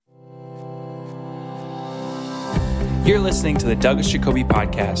You're listening to the Douglas Jacoby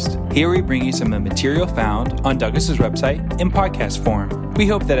Podcast. Here we bring you some of the material found on Douglas's website in podcast form. We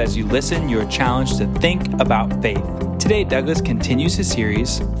hope that as you listen, you are challenged to think about faith. Today, Douglas continues his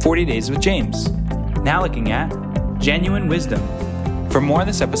series, 40 Days with James. Now looking at genuine wisdom. For more on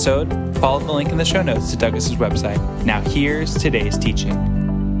this episode, follow the link in the show notes to Douglas's website. Now here's today's teaching.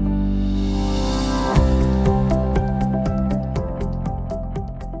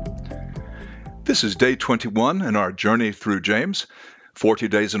 This is day 21 in our journey through James, 40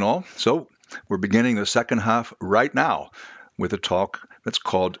 days in all. So we're beginning the second half right now with a talk that's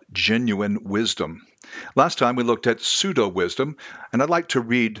called Genuine Wisdom. Last time we looked at pseudo-wisdom, and I'd like to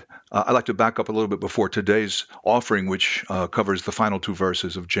back up a little bit before today's offering, which covers the final two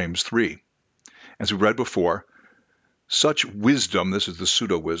verses of James 3. As we read before, such wisdom, this is the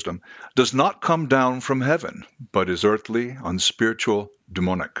pseudo-wisdom, does not come down from heaven, but is earthly, unspiritual,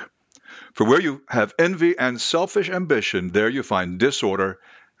 demonic. For where you have envy and selfish ambition, there you find disorder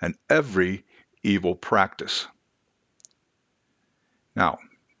and every evil practice. Now,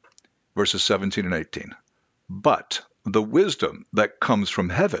 verses 17 and 18. But the wisdom that comes from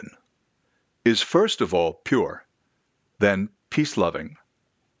heaven is first of all pure, then peace-loving,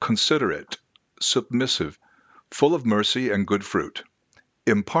 considerate, submissive, full of mercy and good fruit,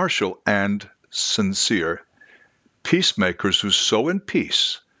 impartial and sincere, peacemakers who sow in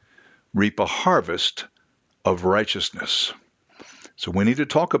peace reap a harvest of righteousness. So we need to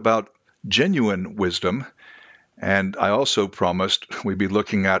talk about genuine wisdom, and I also promised we'd be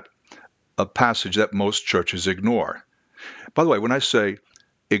looking at a passage that most churches ignore. By the way, when I say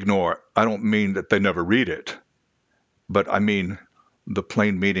ignore, I don't mean that they never read it, but I mean the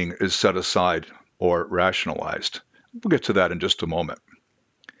plain meaning is set aside or rationalized. We'll get to that in just a moment.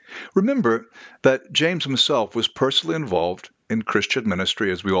 Remember that James himself was personally involved in Christian ministry,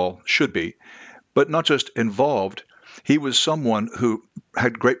 as we all should be, but not just involved, he was someone who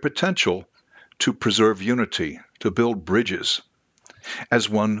had great potential to preserve unity, to build bridges. As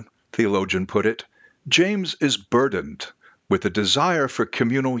one theologian put it, James is burdened with a desire for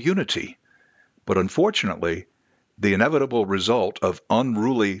communal unity, but unfortunately, the inevitable result of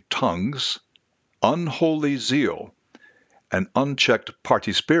unruly tongues, unholy zeal, and unchecked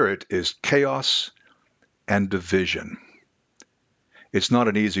party spirit is chaos and division. It's not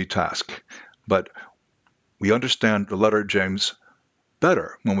an easy task, but we understand the letter of James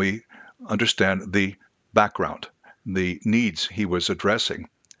better when we understand the background, the needs he was addressing.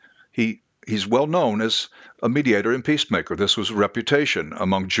 He's well known as a mediator and peacemaker. This was a reputation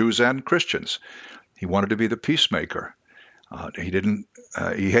among Jews and Christians. He wanted to be the peacemaker. He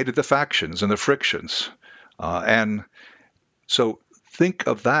hated the factions and the frictions. And so think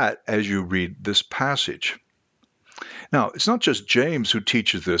of that as you read this passage. Now, it's not just James who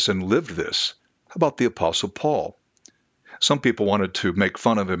teaches this and lived this. How about the Apostle Paul? Some people wanted to make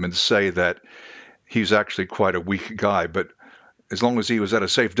fun of him and say that he's actually quite a weak guy, but as long as he was at a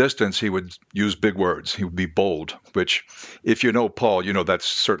safe distance, he would use big words. He would be bold, which, if you know Paul, you know that's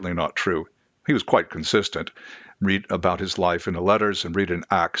certainly not true. He was quite consistent. Read about his life in the letters and read in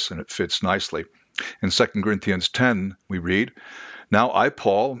Acts, and it fits nicely. In 2 Corinthians 10, we read, Now I,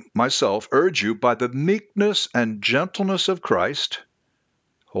 Paul, myself, urge you by the meekness and gentleness of Christ,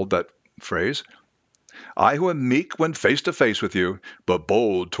 hold that phrase, I who am meek when face to face with you, but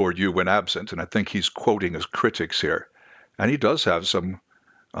bold toward you when absent. And I think he's quoting his critics here. And he does have some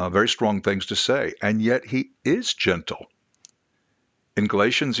very strong things to say, and yet he is gentle. In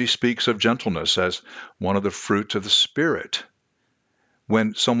Galatians, he speaks of gentleness as one of the fruits of the Spirit.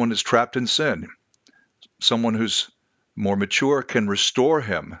 When someone is trapped in sin, someone who's more mature can restore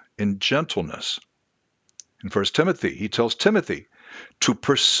him in gentleness. In 1 Timothy, he tells Timothy to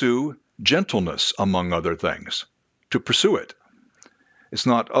pursue gentleness, among other things, to pursue it. It's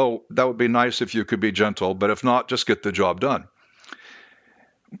not, oh, that would be nice if you could be gentle, but if not, just get the job done.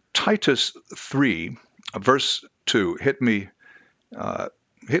 Titus 3, verse 2, hit me, I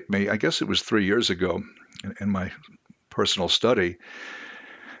guess it was 3 years ago in my personal study.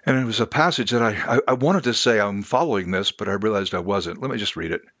 And it was a passage that I wanted to say I'm following this, but I realized I wasn't. Let me just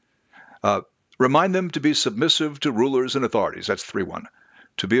read it. Remind them to be submissive to rulers and authorities. That's 3:1.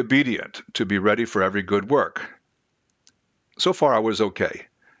 To be obedient, to be ready for every good work. So far, I was okay.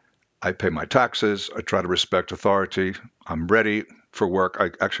 I pay my taxes. I try to respect authority. I'm ready for work.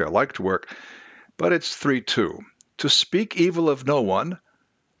 I like to work. But it's 3:2. To speak evil of no one,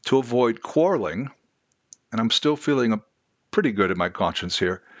 to avoid quarreling, and I'm still feeling pretty good in my conscience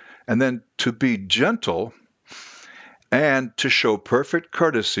here, and then to be gentle and to show perfect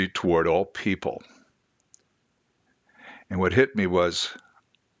courtesy toward all people. And what hit me was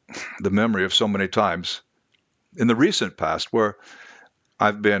the memory of so many times in the recent past where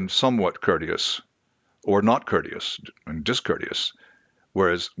I've been somewhat courteous or not courteous and discourteous,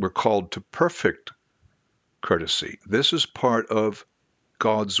 whereas we're called to perfect courtesy. This is part of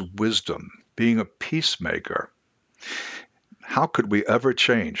God's wisdom, being a peacemaker. How could we ever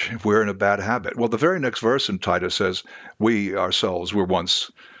change if we're in a bad habit? Well, the very next verse in Titus says, we ourselves were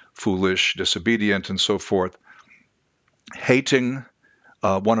once foolish, disobedient, and so forth, hating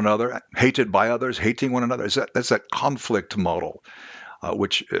one another, hated by others, hating one another. That's that conflict model,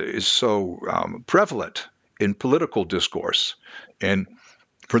 which is so prevalent in political discourse, in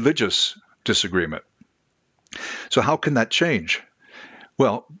religious disagreement. So how can that change?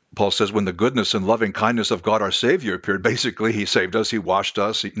 Well, Paul says when the goodness and loving kindness of God our Savior appeared, basically he saved us, he washed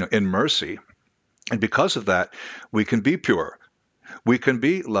us in mercy. And because of that, we can be pure, we can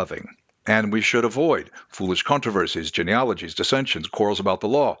be loving, and we should avoid foolish controversies, genealogies, dissensions, quarrels about the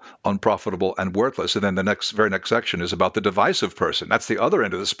law, unprofitable and worthless. And then the very next section is about the divisive person. That's the other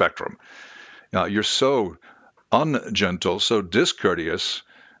end of the spectrum. You're so ungentle, so discourteous,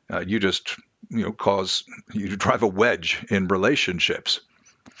 you just you drive a wedge in relationships.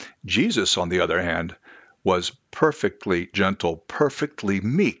 Jesus, on the other hand, was perfectly gentle, perfectly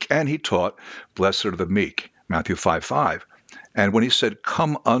meek, and he taught, blessed are the meek, Matthew 5:5. And when he said,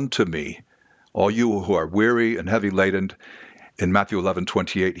 come unto me, all you who are weary and heavy laden, in Matthew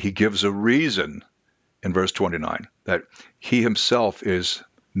 11:28, he gives a reason in verse 29 that he himself is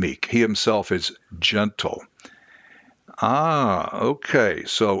meek, he himself is gentle. Okay,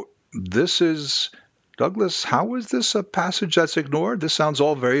 so this is, Douglas, how is this a passage that's ignored? This sounds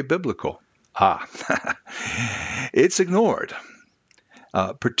all very biblical. It's ignored,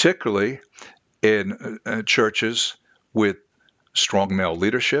 particularly in churches with strong male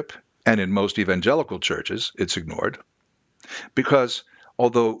leadership, and in most evangelical churches, it's ignored. Because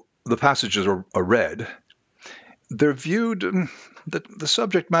although the passages are read, they're viewed, the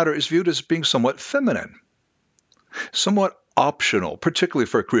subject matter is viewed as being somewhat feminine, somewhat optional, particularly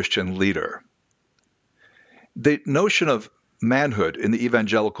for a Christian leader. The notion of manhood in the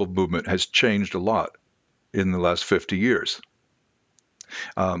evangelical movement has changed a lot in the last 50 years.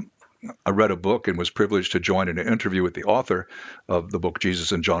 I read a book and was privileged to join in an interview with the author of the book,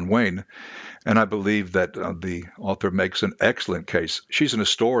 Jesus and John Wayne, and I believe that the author makes an excellent case. She's an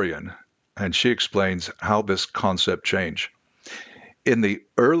historian, and she explains how this concept changed. In the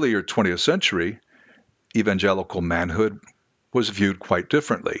earlier 20th century, evangelical manhood was viewed quite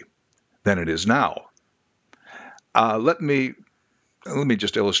differently than it is now. Let me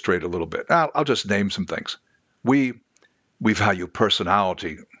just illustrate a little bit. I'll just name some things. We value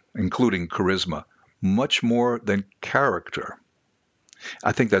personality, including charisma, much more than character.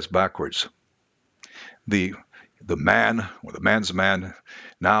 I think that's backwards. The man, or the man's man,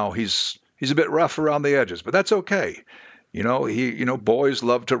 now he's a bit rough around the edges, but that's okay. Boys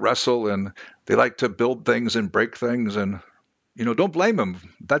love to wrestle and they like to build things and break things, and don't blame him.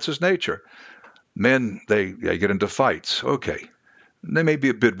 That's his nature. Men, they get into fights. Okay. They may be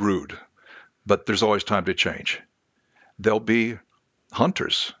a bit rude, but there's always time to change. They'll be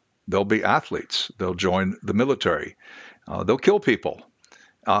hunters. They'll be athletes. They'll join the military. They'll kill people.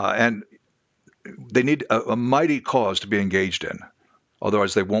 And they need a mighty cause to be engaged in.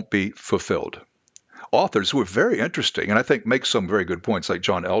 Otherwise, they won't be fulfilled. Authors who are very interesting, and I think make some very good points, like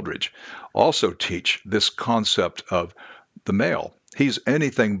John Eldredge, also teach this concept of the male. He's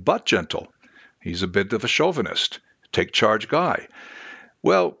anything but gentle. He's a bit of a chauvinist, take charge guy.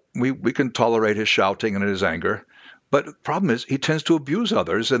 Well, we can tolerate his shouting and his anger, but the problem is he tends to abuse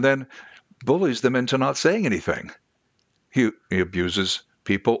others and then bullies them into not saying anything. He abuses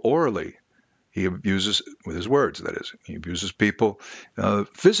people orally. He abuses with his words, that is. He abuses people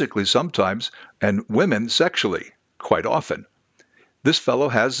physically sometimes, and women sexually quite often. This fellow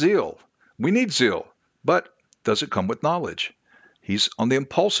has zeal. We need zeal, but does it come with knowledge? He's on the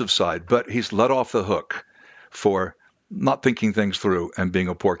impulsive side, but he's let off the hook for not thinking things through and being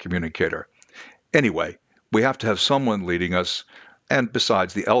a poor communicator. Anyway, we have to have someone leading us, and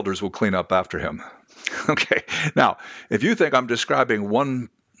besides, the elders will clean up after him. Okay, now, if you think I'm describing one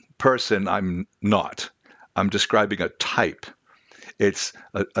person, I'm not. I'm describing a type. It's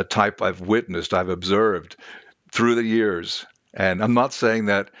a type I've witnessed, I've observed through the years. And I'm not saying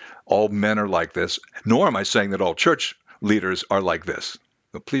that all men are like this, nor am I saying that all church leaders are like this.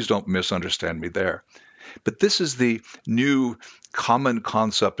 But please don't misunderstand me there. But this is the new common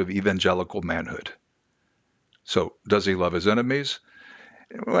concept of evangelical manhood. So does he love his enemies?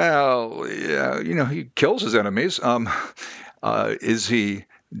 Well, yeah, he kills his enemies. Is he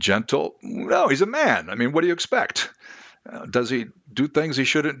gentle? No, he's a man. I mean, what do you expect? Does he do things he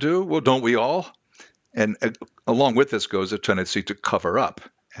shouldn't do? Well, don't we all? And along with this goes a tendency to cover up.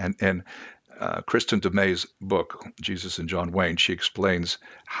 And Kristen DeMay's book, Jesus and John Wayne, she explains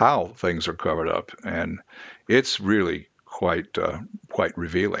how things are covered up, and it's really quite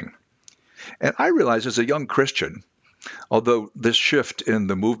revealing. And I realized as a young Christian, although this shift in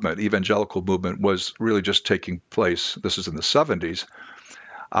the movement, evangelical movement, was really just taking place, this is in the 70s,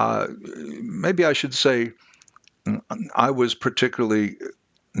 maybe I should say I was particularly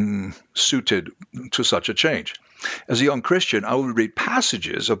suited to such a change. As a young Christian, I would read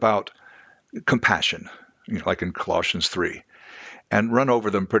passages about compassion, like in Colossians 3, and run over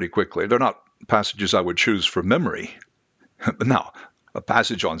them pretty quickly. They're not passages I would choose from memory. Now, a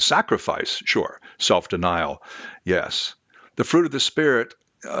passage on sacrifice, sure. Self-denial, yes. The fruit of the Spirit,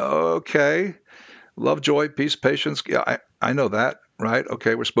 okay. Love, joy, peace, patience, yeah, I know that, right?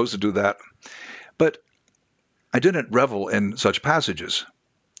 Okay, we're supposed to do that. But I didn't revel in such passages.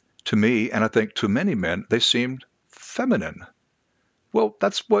 To me, and I think to many men, they seemed feminine. Well,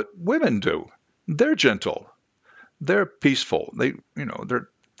 that's what women do. They're gentle. They're peaceful. They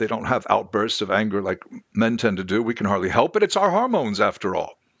don't have outbursts of anger like men tend to do. We can hardly help it. It's our hormones, after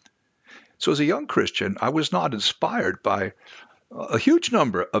all. So as a young Christian, I was not inspired by a huge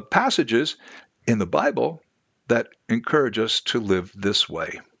number of passages in the Bible that encourage us to live this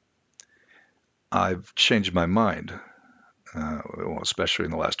way. I've changed my mind, especially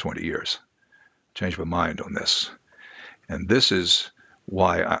in the last 20 years. Changed my mind on this. And this is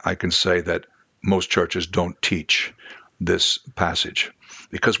why I can say that most churches don't teach this passage.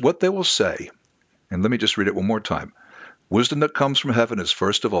 Because what they will say, and let me just read it one more time. Wisdom that comes from heaven is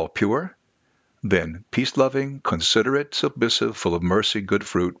first of all pure, then peace-loving, considerate, submissive, full of mercy, good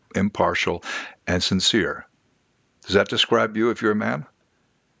fruit, impartial, and sincere. Does that describe you if you're a man?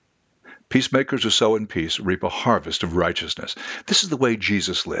 Peacemakers who sow in peace reap a harvest of righteousness. This is the way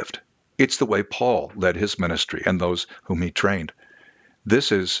Jesus lived. It's the way Paul led his ministry and those whom he trained.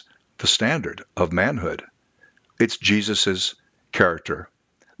 This is the standard of manhood. It's Jesus's character.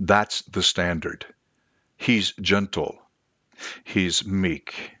 That's the standard. He's gentle. He's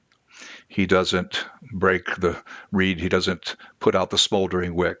meek. He doesn't break the reed. He doesn't put out the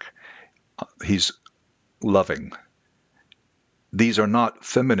smoldering wick. He's loving. These are not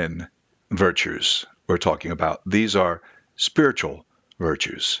feminine virtues we're talking about. These are spiritual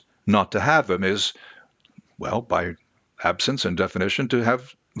virtues. Not to have them is, well, by absence and definition, to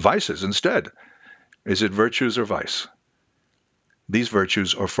have vices instead. Is it virtues or vice? These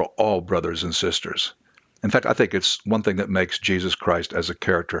virtues are for all brothers and sisters. In fact, I think it's one thing that makes Jesus Christ as a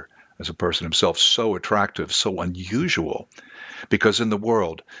character, as a person himself, so attractive, so unusual. Because in the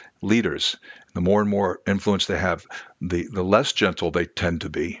world, leaders, the more and more influence they have, the less gentle they tend to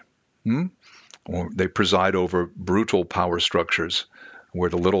be. Or they preside over brutal power structures where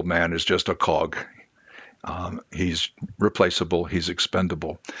the little man is just a cog. He's replaceable, he's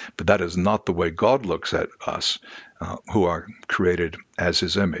expendable. But that is not the way God looks at us, who are created as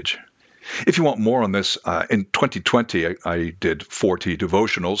his image. If you want more on this, in 2020, I did 40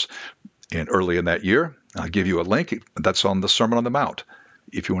 devotionals early in that year. I'll give you a link. That's on the Sermon on the Mount.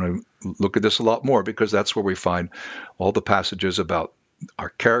 If you want to look at this a lot more, because that's where we find all the passages about our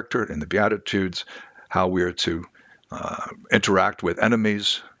character in the Beatitudes, how we are to interact with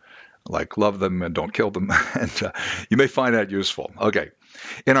enemies, like love them and don't kill them. And you may find that useful. Okay.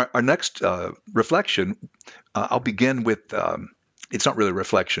 In our next reflection, I'll begin with, it's not really a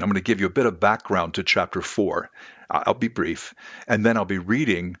reflection. I'm going to give you a bit of background to chapter 4. I'll be brief. And then I'll be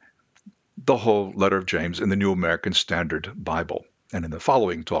reading the whole letter of James in the New American Standard Bible. And in the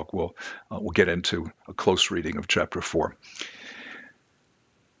following talk, we'll get into a close reading of chapter 4.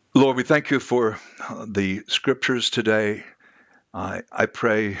 Lord, we thank you for the scriptures today. I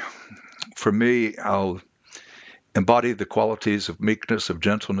pray for me, I'll embody the qualities of meekness, of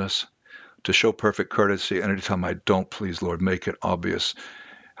gentleness, to show perfect courtesy. And anytime I don't, please, Lord, make it obvious.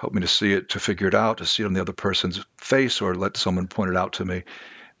 Help me to see it, to figure it out, to see it on the other person's face, or let someone point it out to me.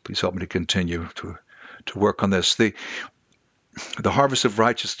 Please help me to continue to work on this. The harvest of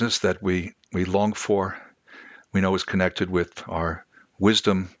righteousness that we long for, we know is connected with our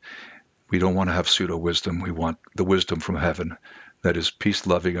wisdom. We don't want to have pseudo-wisdom. We want the wisdom from heaven that is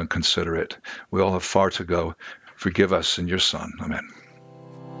peace-loving and considerate. We all have far to go. Forgive us in your Son. Amen.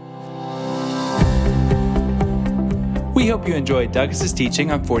 We hope you enjoyed Douglas's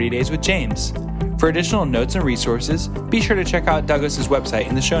teaching on 40 Days with James. For additional notes and resources, be sure to check out Douglas's website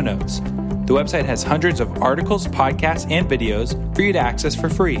in the show notes. The website has hundreds of articles, podcasts, and videos for you to access for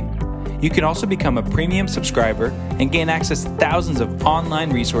free. You can also become a premium subscriber and gain access to thousands of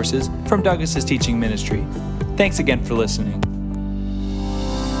online resources from Douglas's teaching ministry. Thanks again for listening.